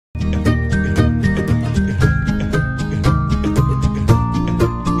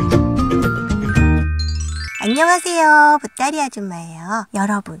안녕하세요, 보따리 아줌마예요.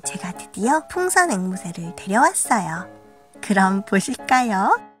 여러분, 제가 드디어 풍선앵무새를 데려왔어요. 그럼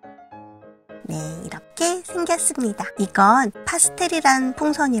보실까요? 네, 이렇게 생겼습니다. 이건 파스텔이란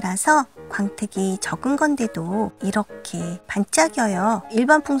풍선이라서 광택이 적은 건데도 이렇게 반짝여요.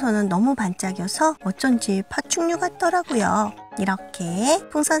 일반 풍선은 너무 반짝여서 어쩐지 파충류 같더라고요. 이렇게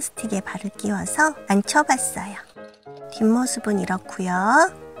풍선 스틱에 발을 끼워서 앉혀봤어요. 뒷모습은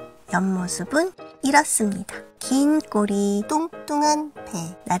이렇고요. 옆모습은 이렇습니다. 긴 꼬리, 뚱뚱한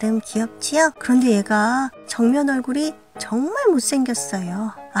배. 나름 귀엽지요? 그런데 얘가 정면 얼굴이 정말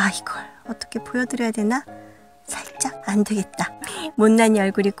못생겼어요. 아, 이걸 어떻게 보여드려야 되나? 살짝 안 되겠다. 못난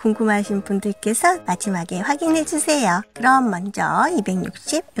얼굴이 궁금하신 분들께서 마지막에 확인해 주세요. 그럼 먼저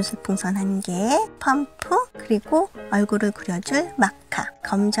 260 요술풍선 1개, 펌프, 그리고 얼굴을 그려줄 마카.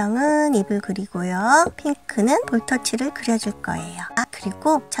 검정은 입을 그리고요. 핑크는 볼터치를 그려줄 거예요. 아,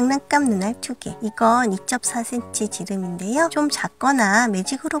 그리고 장난감 눈알 2개. 이건 2.4cm 지름인데요. 좀 작거나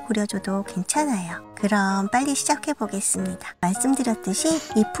매직으로 그려줘도 괜찮아요. 그럼 빨리 시작해 보겠습니다. 말씀드렸듯이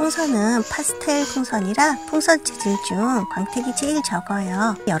이 풍선은 파스텔 풍선이라 풍선 재질 중 광택이 제일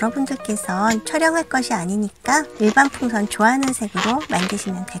적어요. 여러분들께선 촬영할 것이 아니니까 일반 풍선 좋아하는 색으로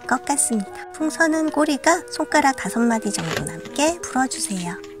만드시면 될 것 같습니다. 풍선은 꼬리가 손가락 5마디 정도 남게 불어주세요.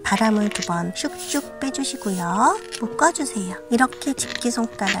 바람을 2번 슉슉 빼주시고요. 묶어주세요. 이렇게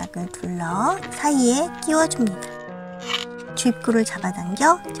집게손가락을 둘러 사이에 끼워줍니다. 주입구를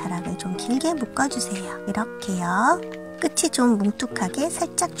잡아당겨 자락을 좀 길게 묶어주세요. 이렇게요. 끝이 좀 뭉툭하게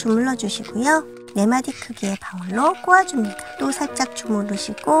살짝 주물러 주시고요. 4마디 크기의 방울로 꼬아줍니다. 또 살짝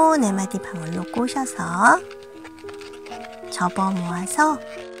주무르시고 4마디 방울로 꼬셔서 접어 모아서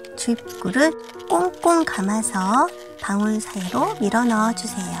주입구를 꽁꽁 감아서 방울 사이로 밀어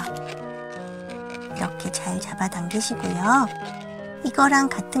넣어주세요. 이렇게 잘 잡아당기시고요. 이거랑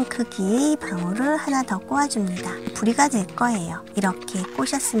같은 크기의 방울을 하나 더 꼬아줍니다. 부리가 될 거예요. 이렇게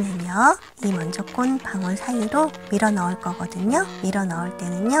꼬셨으면요. 이 먼저 꼰 방울 사이로 밀어 넣을 거거든요. 밀어 넣을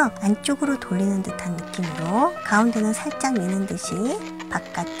때는요. 안쪽으로 돌리는 듯한 느낌으로 가운데는 살짝 미는 듯이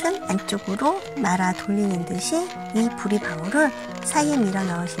바깥은 안쪽으로 말아 돌리는 듯이 이 부리 방울을 사이에 밀어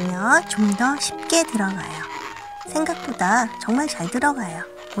넣으시면 좀 더 쉽게 들어가요. 생각보다 정말 잘 들어가요.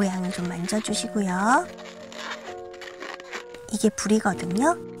 모양을 좀 만져주시고요. 이게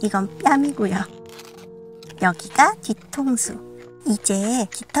불이거든요. 이건 뺨이고요. 여기가 뒤통수. 이제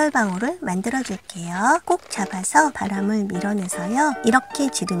깃털방울을 만들어 줄게요. 꼭 잡아서 바람을 밀어내서요. 이렇게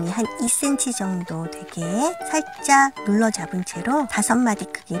지름이 한 2cm 정도 되게 살짝 눌러 잡은 채로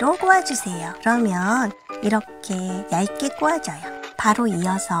 5마디 크기로 꼬아주세요. 그러면 이렇게 얇게 꼬아져요. 바로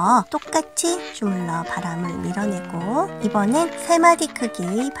이어서 똑같이 주물러 바람을 밀어내고 이번엔 3마디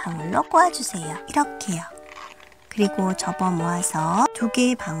크기 방울로 꼬아주세요. 이렇게요. 그리고 접어 모아서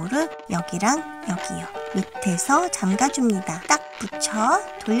 2개의 방울을 여기랑 여기요. 밑에서 잠가줍니다. 딱 붙여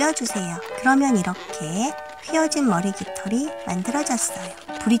돌려주세요. 그러면 이렇게 휘어진 머리 깃털이 만들어졌어요.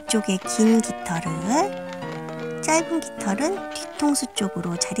 부리 쪽에 긴 깃털을, 짧은 깃털은 뒤통수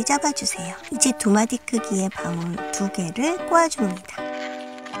쪽으로 자리 잡아주세요. 이제 2마디 크기의 방울 2개를 꼬아줍니다.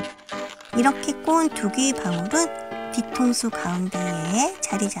 이렇게 꼬은 2개의 방울은 뒤통수 가운데에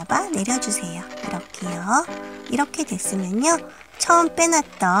자리 잡아 내려주세요. 이렇게요. 이렇게 됐으면요. 처음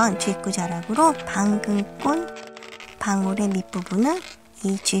빼놨던 주입구 자락으로 방금 꼰 방울의 밑부분을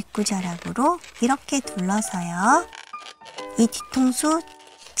이 주입구 자락으로 이렇게 둘러서요. 이 뒤통수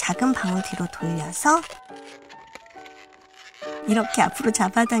작은 방울 뒤로 돌려서 이렇게 앞으로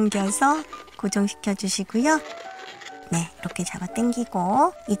잡아당겨서 고정시켜 주시고요. 네, 이렇게 잡아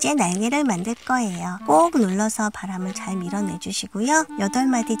당기고 이제 날개를 만들 거예요. 꼭 눌러서 바람을 잘 밀어내 주시고요.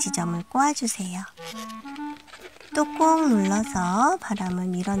 8마디 지점을 꼬아주세요. 또 꼭 눌러서 바람을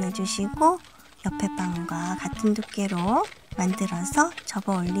밀어내 주시고 옆에 방울과 같은 두께로 만들어서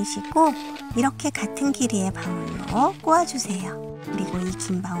접어 올리시고 이렇게 같은 길이의 방울로 꼬아주세요. 그리고 이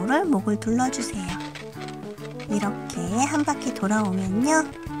긴 방울을 목을 둘러주세요. 이렇게 한 바퀴 돌아오면요.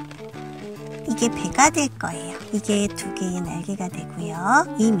 이게 배가 될 거예요. 이게 2개의 날개가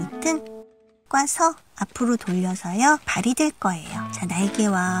되고요. 이 밑은 꽈서 앞으로 돌려서요. 발이 될 거예요. 자,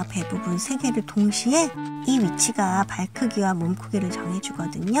 날개와 배 부분 3개를 동시에 이 위치가 발 크기와 몸 크기를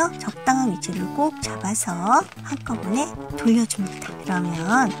정해주거든요. 적당한 위치를 꼭 잡아서 한꺼번에 돌려줍니다.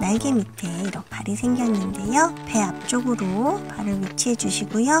 그러면 날개 밑에 이렇게 발이 생겼는데요. 배 앞쪽으로 발을 위치해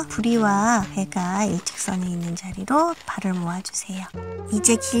주시고요. 부리와 배가 일직선에 있는 자리로 발을 모아주세요.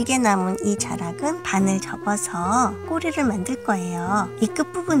 이제 길게 남은 이 자락은 반을 접어서 꼬리를 만들 거예요. 이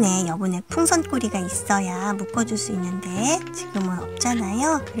끝부분에 여분의 풍선 꼬리가 있어야 묶어줄 수 있는데 지금은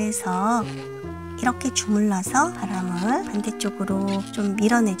없잖아요. 그래서 이렇게 주물러서 바람을 반대쪽으로 좀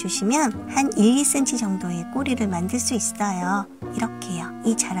밀어내주시면 한 1~2cm 정도의 꼬리를 만들 수 있어요. 이렇게요.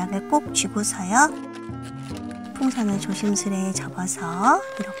 이 자락을 꼭 쥐고서요. 풍선을 조심스레 접어서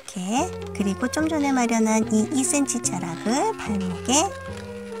이렇게, 그리고 좀 전에 마련한 이 2cm 자락을 발목에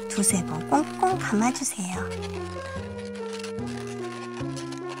 2~3번 꽁꽁 감아주세요.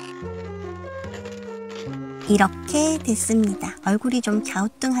 이렇게 됐습니다. 얼굴이 좀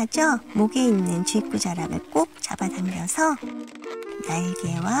갸우뚱하죠? 목에 있는 쥐입구 자락을 꼭 잡아당겨서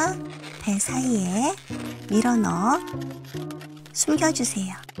날개와 배 사이에 밀어넣어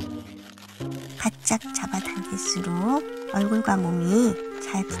숨겨주세요. 바짝 잡아당길수록 얼굴과 몸이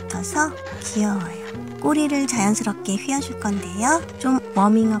잘 붙어서 귀여워요. 꼬리를 자연스럽게 휘어줄 건데요. 좀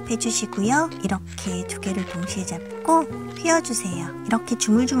워밍업 해주시고요. 이렇게 2개를 동시에 잡고 휘어주세요. 이렇게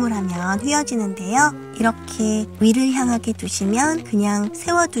주물주물하면 휘어지는데요. 이렇게 위를 향하게 두시면 그냥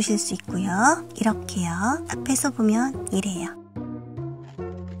세워두실 수 있고요. 이렇게요. 앞에서 보면 이래요.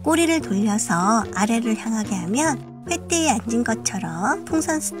 꼬리를 돌려서 아래를 향하게 하면 횃대에 앉은 것처럼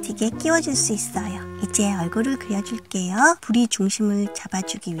풍선 스틱에 끼워줄 수 있어요. 이제 얼굴을 그려줄게요. 불이 중심을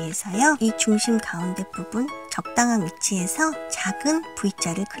잡아주기 위해서요. 이 중심 가운데 부분 적당한 위치에서 작은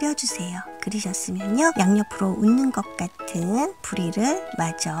V자를 그려주세요. 그리셨으면요. 양옆으로 웃는 것 같은 부리를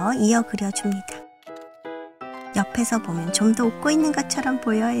마저 이어 그려줍니다. 옆에서 보면 좀 더 웃고 있는 것처럼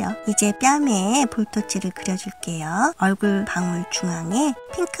보여요. 이제 뺨에 볼터치를 그려줄게요. 얼굴 방울 중앙에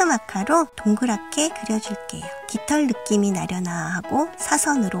핑크 마카로 동그랗게 그려줄게요. 깃털 느낌이 나려나 하고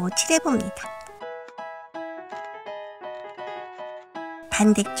사선으로 칠해봅니다.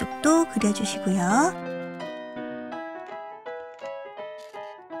 반대쪽도 그려주시고요.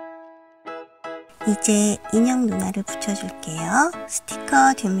 이제 인형 눈알을 붙여줄게요.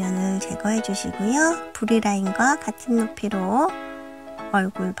 스티커 뒷면을 제거해 주시고요. 부리 라인과 같은 높이로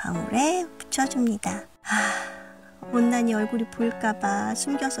얼굴 방울에 붙여줍니다. 못난이 얼굴이 보일까봐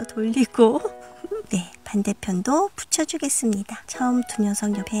숨겨서 돌리고 네, 반대편도 붙여주겠습니다. 처음 두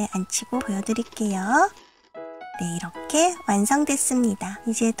녀석 옆에 앉히고 보여드릴게요. 네, 이렇게 완성됐습니다.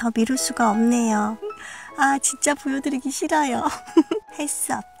 이제 더 미룰 수가 없네요. 진짜 보여드리기 싫어요. 할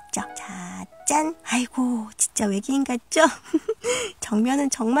수 없죠. 자, 짠! 아이고, 진짜 외계인 같죠? 정면은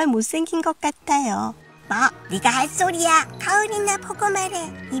정말 못생긴 것 같아요. 뭐, 네가 할 소리야. 가을이나 보고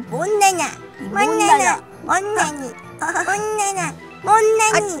말해. 이 못나나,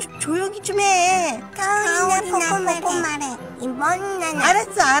 못나니. 조용히 좀 해. 가을이나 보고 말해. 이 못나나.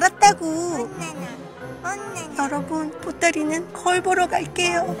 알았어, 알았다고. 못나나. 여러분, 보따리는 거울 보러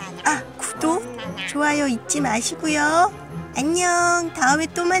갈게요. 구독, 좋아요 잊지 마시고요. 안녕, 다음에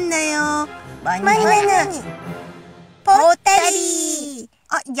또 만나요. 못나나. 보따리!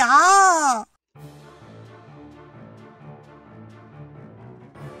 야!